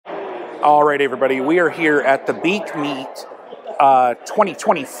All right, everybody, we are here at the Beek Meet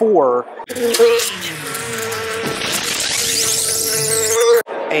 2024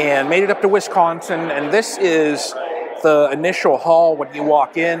 and made it up to Wisconsin, and this is the initial hall. When you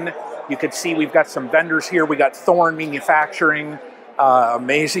walk in, you can see we've got some vendors here. We got Thorne Manufacturing,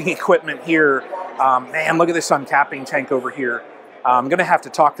 amazing equipment here. Man, look at this uncapping tank over here. I'm gonna have to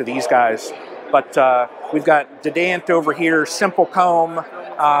talk to these guys, but we've got Dedant over here, Simple Comb.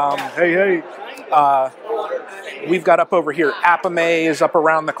 Hey. We've got up over here, Apimaye is up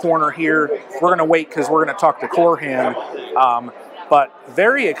around the corner here. We're going to wait because we're going to talk to Corhan. But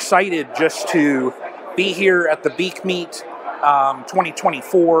very excited just to be here at the Beek Meet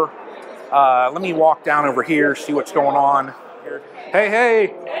 2024. Let me walk down over here, see what's going on.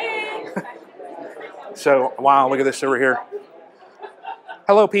 Hey. So, wow, look at this over here.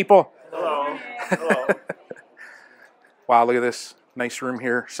 Hello, people. Hello. Wow, look at this nice room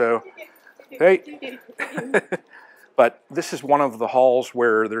here. So, hey. But this is one of the halls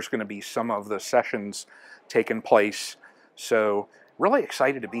where there's going to be some of the sessions taking place. So, really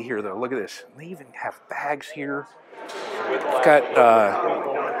excited to be here, though. Look at this. They even have bags here. We've got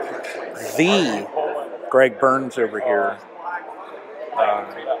the Greg Burns over here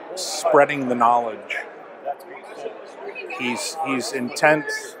spreading the knowledge. He's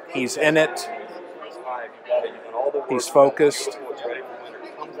intense. He's in it. He's focused.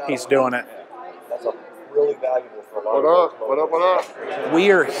 He's doing it. Really valuable for a lot What up?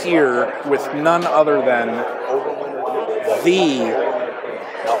 We are here with none other than the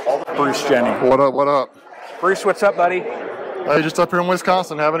Bruce Jennings. What up? Bruce, what's up, buddy? Hey, just up here in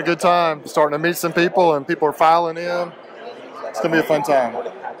Wisconsin, having a good time. Starting to meet some people, and people are filing in. It's gonna be a fun time.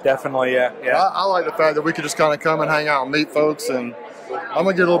 Definitely, yeah. I like the fact that we could just kind of come and hang out and meet folks, and I'm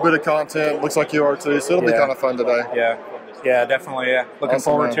gonna get a little bit of content. Looks like you are too, so it'll be kind of fun today. Yeah, definitely, yeah. Looking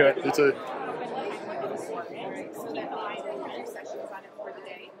Awesome, forward man. to it. You too.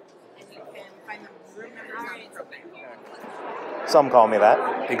 Some call me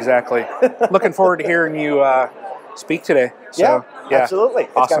that. Exactly. Looking forward to hearing you speak today. So, yeah, absolutely.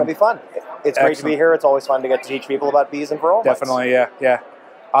 It's Awesome. going to be fun. It's great to be here. It's always fun to get to teach people about bees and pheromones. Definitely, yeah.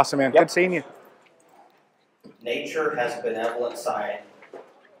 Awesome, man. Good seeing you. Nature has a benevolent side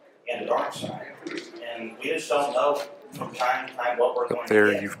and a dark side. And we just don't know from time to time what we're going to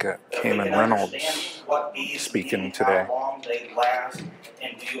There get. you've got But if we Kamon can Reynolds understand what bees speaking need, today. how long they last,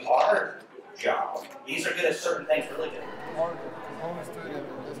 and do our job. Bees are good at certain things, really good.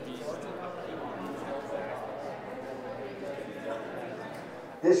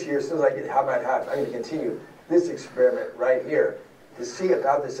 This year, as soon as I get Hive, I'm going to continue this experiment right here to see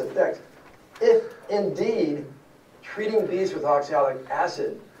how this affects. If indeed treating bees with oxalic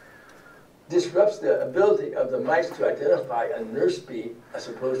acid disrupts the ability of the mice to identify a nurse bee as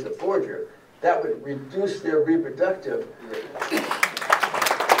opposed to a forager, that would reduce their reproductive rate.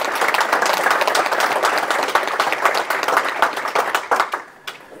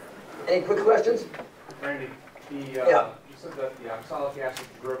 Any quick questions? Randy, you said that the oxalic acid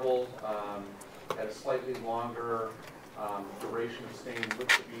dribble had a slightly longer duration of staying with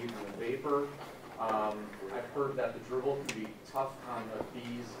the bee than the vapor. I've heard that the dribble can be tough on the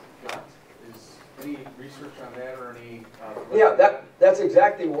bee's gut. Is any research on that or any? That's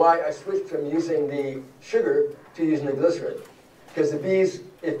exactly why I switched from using the sugar to using the glycerin. Because the bees,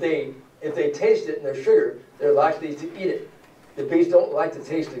 if they taste it in their sugar, they're likely to eat it. The bees don't like to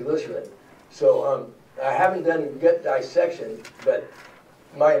taste the glycerin. So I haven't done gut dissection, but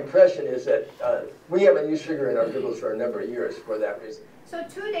my impression is that we haven't used sugar in our dribbles for a number of years for that reason. So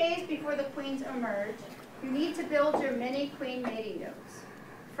 2 days before the queens emerge, you need to build your mini queen mating notes.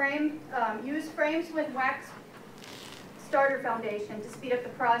 Use frames with wax starter foundation to speed up the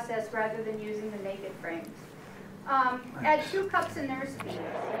process rather than using the naked frames. Add 2 cups in nurse bee.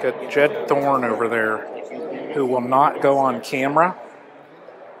 Got Jed Thorne over there who will not go on camera,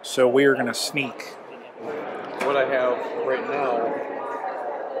 so we are going to sneak. What I have right now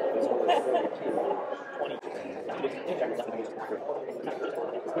is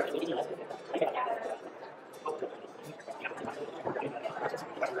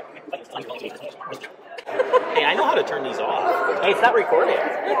Hey, I know how to turn these off. Hey, it's not recording.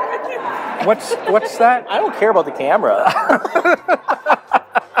 What's that? I don't care about the camera.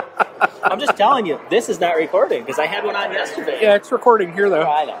 I'm just telling you, this is not recording because I had one on yesterday. Yeah, it's recording here though.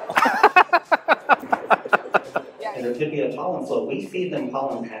 I know. And there could be a pollen flow. We feed them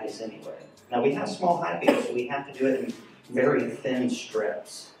pollen patties anyway. Now we have small hive bees, so we have to do it in very thin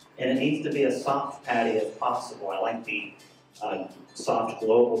strips. And it needs to be a soft patty if possible. I like the soft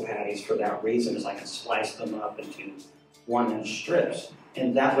global patties for that reason, is I can slice them up into 1-inch strips.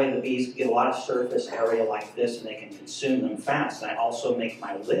 And that way the bees get a lot of surface area like this and they can consume them fast. And I also make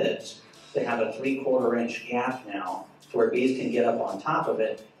my lids to have a 3/4 inch gap now to where bees can get up on top of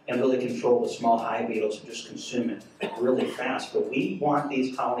it and really control the small hive beetles and just consume it really fast. But we want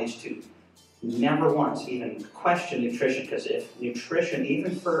these colonies to never once even question nutrition, because if nutrition,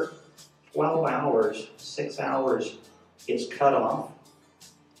 even for 12 hours, 6 hours, gets cut off,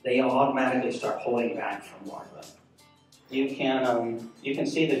 they automatically start pulling back from larvae. You can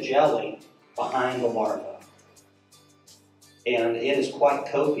see the jelly behind the larva, and it is quite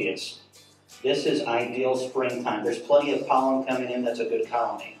copious. This is ideal springtime. There's plenty of pollen coming in. That's a good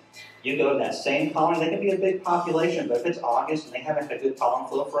colony. You go to that same colony, they can be a big population, but if it's August and they haven't had a good pollen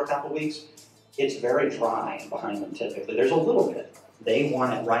flow for a couple weeks, it's very dry behind them typically. There's a little bit. They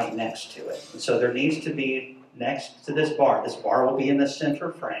want it right next to it. And so there needs to be next to this bar. This bar will be in the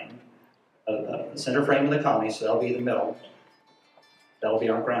center frame of the colony, so that'll be the middle. That'll be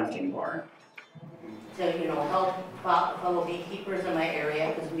our grafting bar. To help fellow beekeepers in my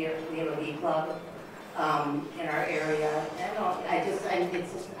area, because we have a bee club in our area.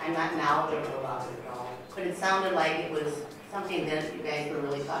 I'm not knowledgeable about it at all. But it sounded like it was something that you guys were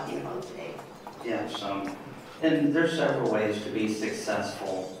really talking about today. Yes, and there's several ways to be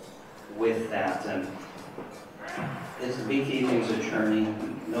successful with that. And beekeeping is a journey.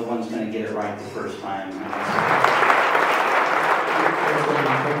 No one's going to get it right the first time.